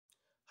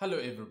Hello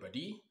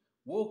everybody,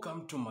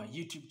 welcome to my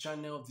YouTube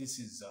channel. This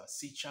is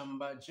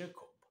Sichamba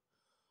Jacob.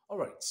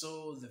 Alright,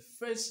 so the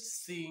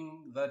first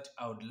thing that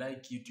I would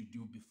like you to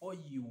do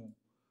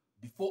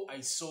before I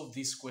solve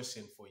this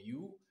question for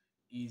you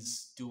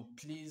is to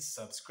please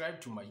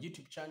subscribe to my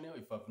YouTube channel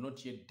if I've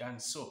not yet done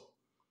so.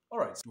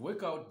 Alright, to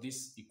work out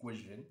this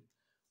equation,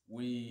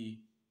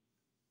 we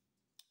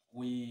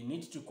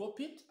need to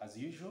copy it as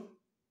usual.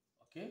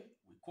 Okay,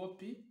 we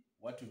copy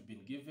what we've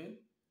been given,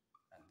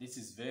 and this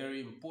is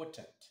very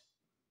important.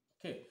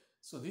 Okay,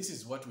 so this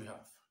is what we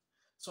have.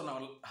 So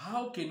now,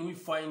 how can we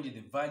find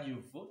the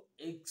value of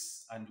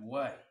x and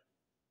y?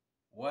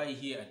 Y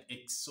here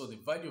and x. So the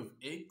value of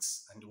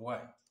x and y.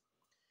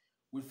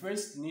 We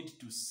first need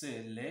to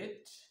say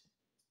let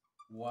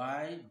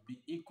y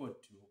be equal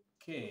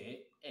to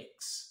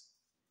kx.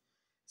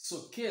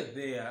 So k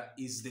there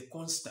is the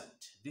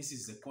constant. This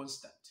is the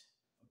constant.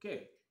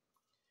 Okay.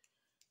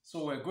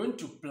 So we're going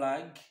to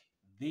plug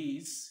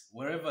this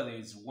wherever there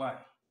is y.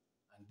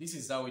 And this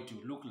is how it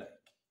will look like.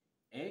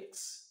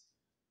 X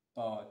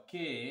power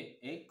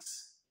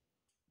kx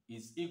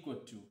is equal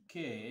to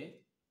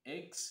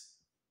kx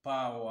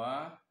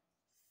power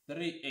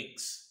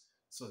 3x.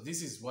 So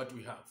this is what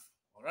we have.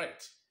 All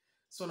right.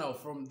 So now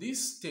from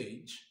this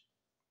stage,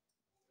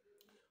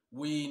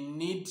 we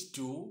need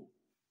to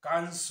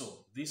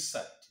cancel this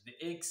side, the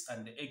x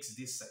and the x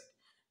this side.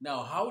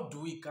 Now, how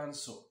do we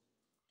cancel?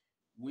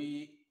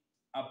 We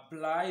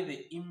apply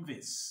the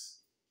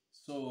inverse.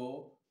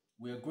 So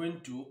we are going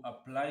to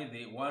apply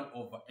the 1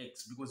 over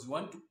x because we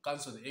want to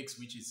cancel the x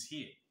which is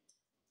here.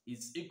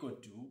 It's equal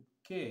to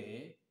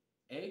kx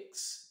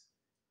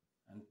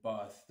and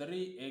power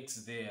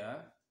 3x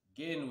there.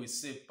 Again, we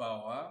say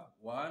power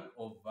 1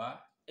 over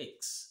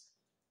x.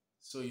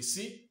 So you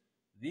see,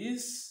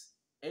 this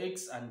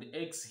x and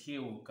x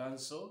here will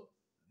cancel.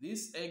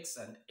 This x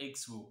and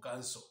x will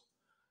cancel.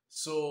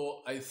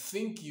 So I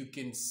think you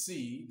can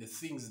see the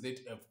things that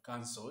have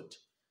cancelled.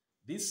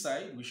 This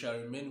side, we shall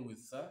remain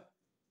with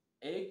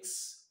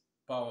x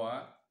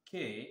power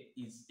k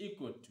is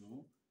equal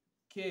to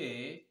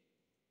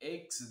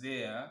kx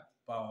there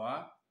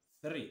power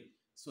 3.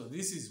 So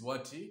this is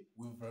what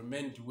we've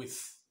remained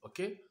with,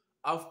 okay,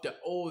 after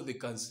all the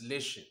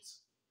cancellations.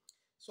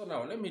 So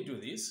now let me do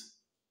this.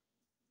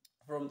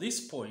 From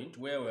this point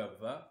where we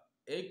have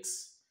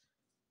x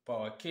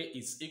power k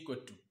is equal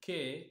to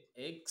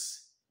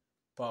kx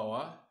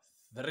power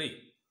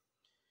 3,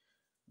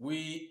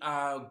 we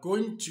are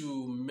going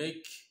to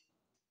make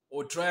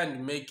or try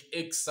and make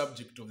x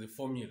subject of the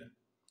formula.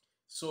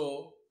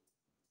 So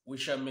we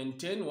shall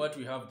maintain what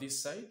we have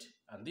this side,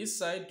 and this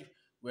side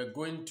we're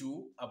going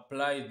to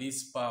apply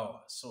this power.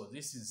 So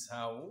this is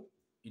how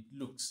it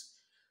looks.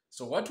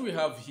 So what we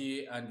have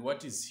here and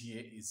what is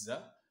here is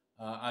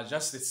are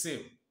just the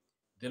same.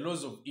 The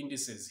laws of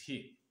indices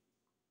here.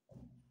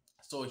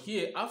 So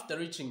here, after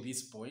reaching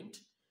this point,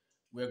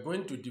 we're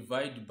going to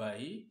divide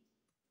by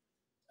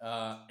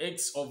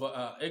x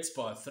over x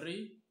power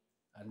 3,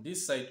 and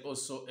this side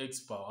also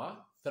x power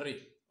 3.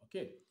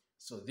 Okay,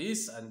 so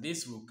this and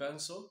this will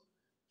cancel.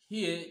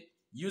 Here,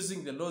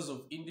 using the laws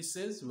of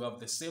indices, we have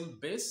the same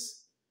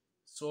base,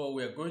 so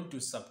we are going to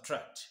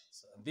subtract.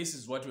 So this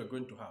is what we're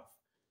going to have.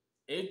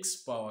 X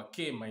power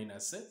k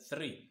minus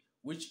 3,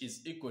 which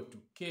is equal to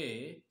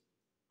k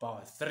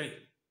power 3.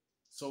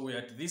 So we're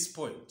at this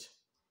point.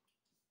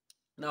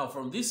 Now,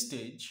 from this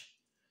stage,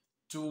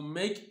 to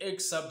make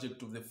x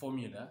subject of the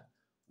formula,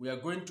 we are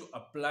going to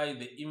apply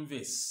the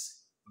inverse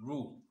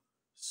rule.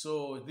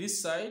 So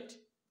this side,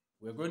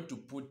 we're going to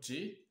put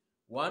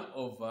 1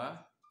 over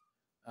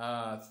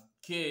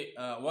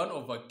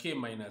k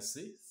minus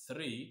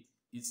 3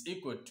 is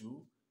equal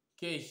to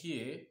k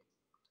here.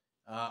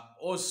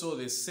 Also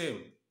the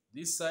same.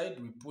 This side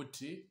we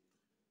put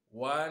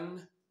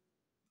 1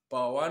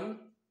 power 1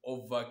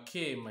 over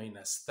k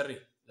minus 3,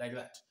 like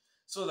that.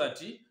 So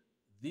that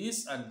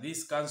this and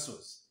this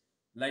cancels,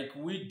 like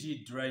we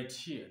did right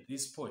here,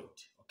 this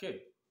point. Okay.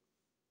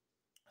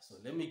 So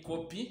let me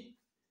copy.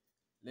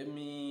 Let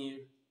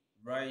me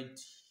write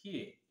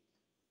here.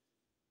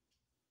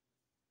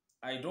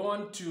 I don't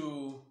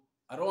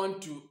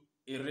want to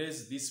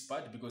erase this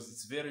part because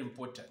it's very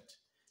important.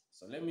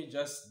 So let me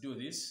just do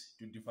this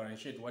to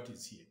differentiate what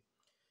is here.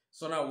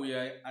 So now we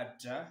are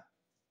at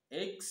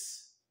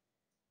x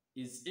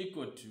is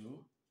equal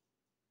to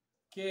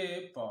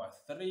k power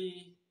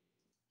 3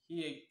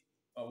 here,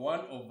 1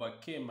 over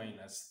k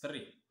minus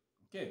 3.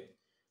 Okay.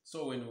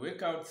 So when we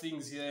work out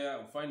things here,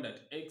 we find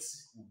that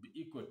x will be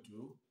equal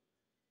to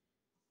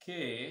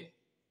k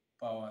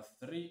power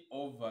 3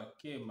 over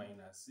k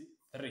minus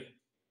 3.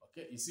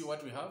 Okay, you see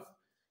what we have?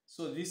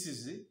 So this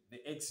is the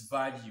x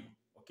value.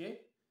 Okay,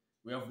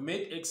 we have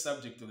made x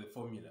subject to the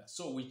formula.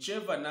 So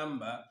whichever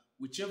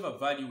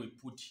value we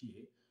put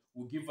here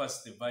will give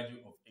us the value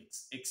of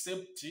x,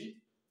 except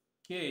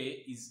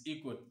k is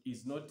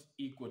not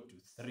equal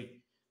to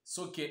 3.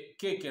 So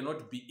k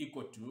cannot be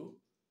equal to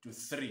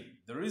 3.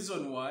 The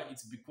reason why,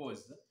 it's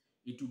because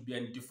it will be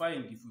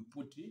undefined if we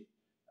put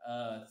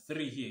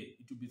 3 here.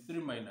 It will be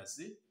 3 minus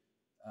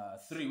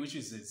 3, which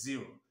is a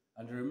 0.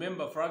 And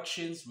remember,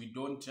 fractions, we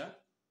don't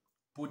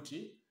put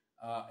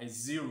a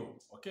 0,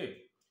 okay?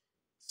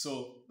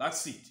 So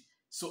that's it.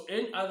 So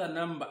any other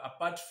number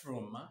apart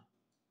from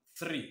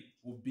 3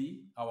 will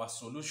be our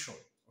solution,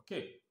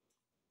 okay?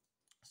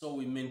 So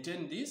we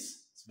maintain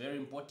this, it's very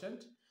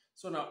important.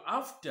 So now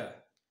after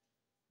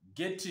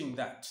getting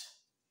that,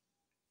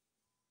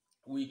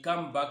 we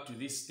come back to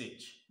this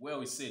stage where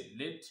we said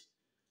let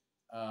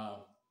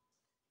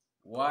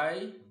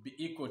y be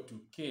equal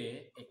to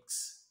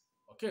kx,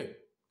 okay?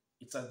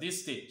 It's at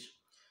this stage.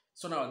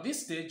 So now at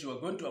this stage, we're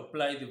going to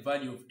apply the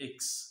value of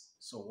x.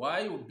 So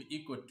y will be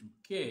equal to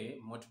k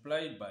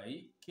multiplied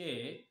by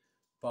k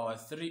power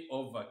 3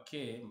 over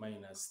k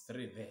minus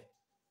 3 there.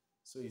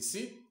 So you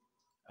see,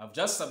 I've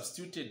just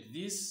substituted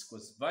this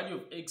because value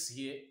of x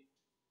here,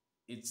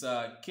 it's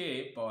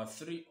k power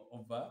 3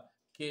 over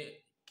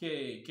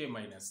k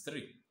minus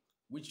 3,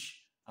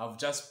 which I've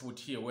just put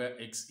here where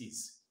x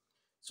is.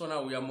 So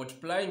now we are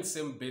multiplying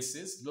same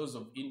bases, laws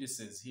of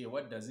indices here.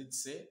 What does it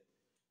say?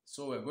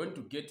 So we're going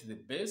to get the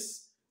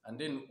base, and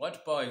then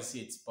what power is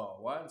here? It's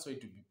power 1. So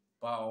it will be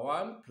power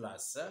 1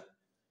 plus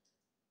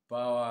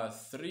power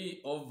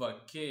 3 over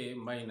k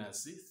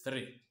minus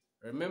 3.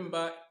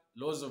 Remember,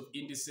 laws of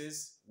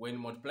indices, when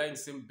multiplying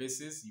same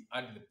bases, you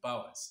add the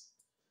powers.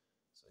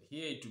 So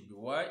here it will be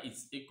y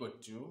is equal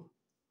to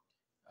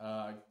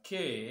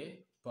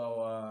k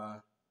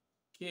power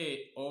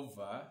k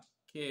over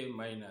k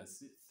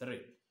minus 3.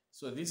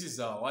 So this is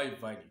our y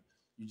value.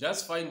 You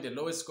just find the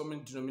lowest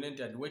common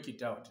denominator and work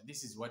it out.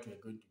 This is what we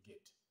are going to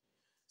get.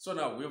 So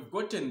now we've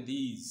gotten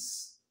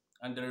these.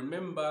 And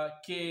remember,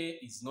 k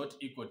is not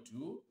equal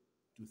to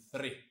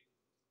 3.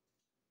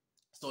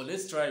 So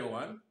let's try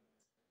one.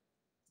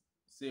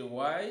 Say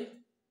y,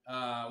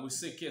 we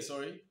say k,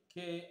 sorry,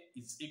 k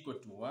is equal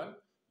to 1.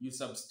 You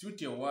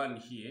substitute a 1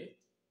 here,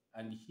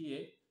 and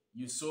here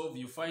you solve,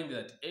 you find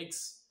that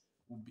x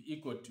will be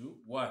equal to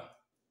 1.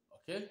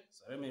 Okay,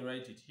 so let me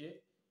write it here.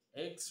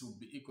 X will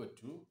be equal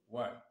to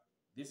 1.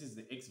 This is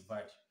the x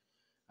value.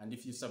 And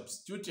if you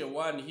substitute a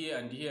 1 here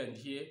and here and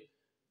here,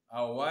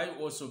 our y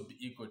also be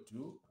equal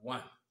to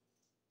 1.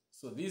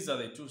 So these are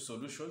the two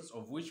solutions,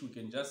 of which we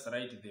can just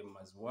write them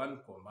as 1,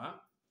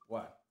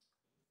 1.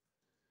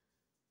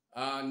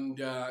 And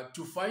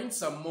to find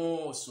some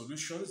more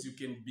solutions, you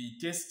can be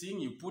testing.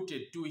 You put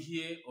a 2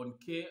 here on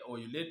k, or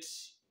you let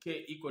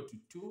k equal to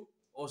 2,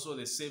 also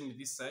the same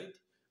this side,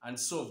 and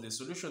solve. The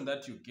solution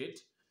that you get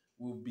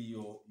will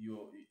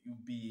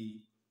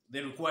be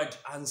the required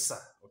answer,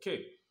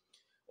 okay?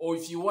 Or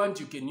if you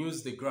want, you can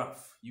use the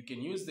graph. You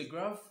can use the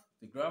graph.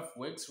 The graph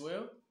works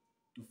well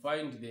to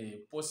find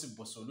the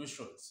possible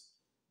solutions.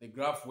 The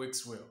graph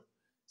works well.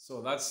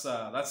 So that's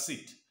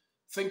it.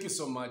 Thank you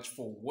so much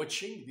for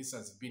watching. This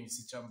has been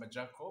Sichamba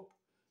Jacob.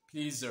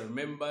 Please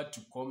remember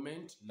to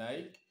comment,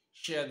 like,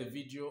 share the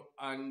video,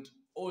 and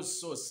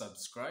also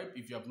subscribe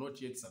if you have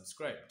not yet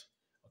subscribed.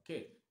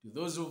 Okay, to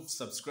those who've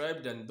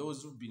subscribed and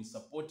those who've been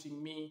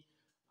supporting me,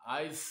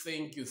 I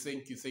thank you.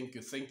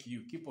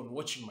 Keep on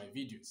watching my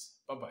videos.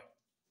 Bye-bye.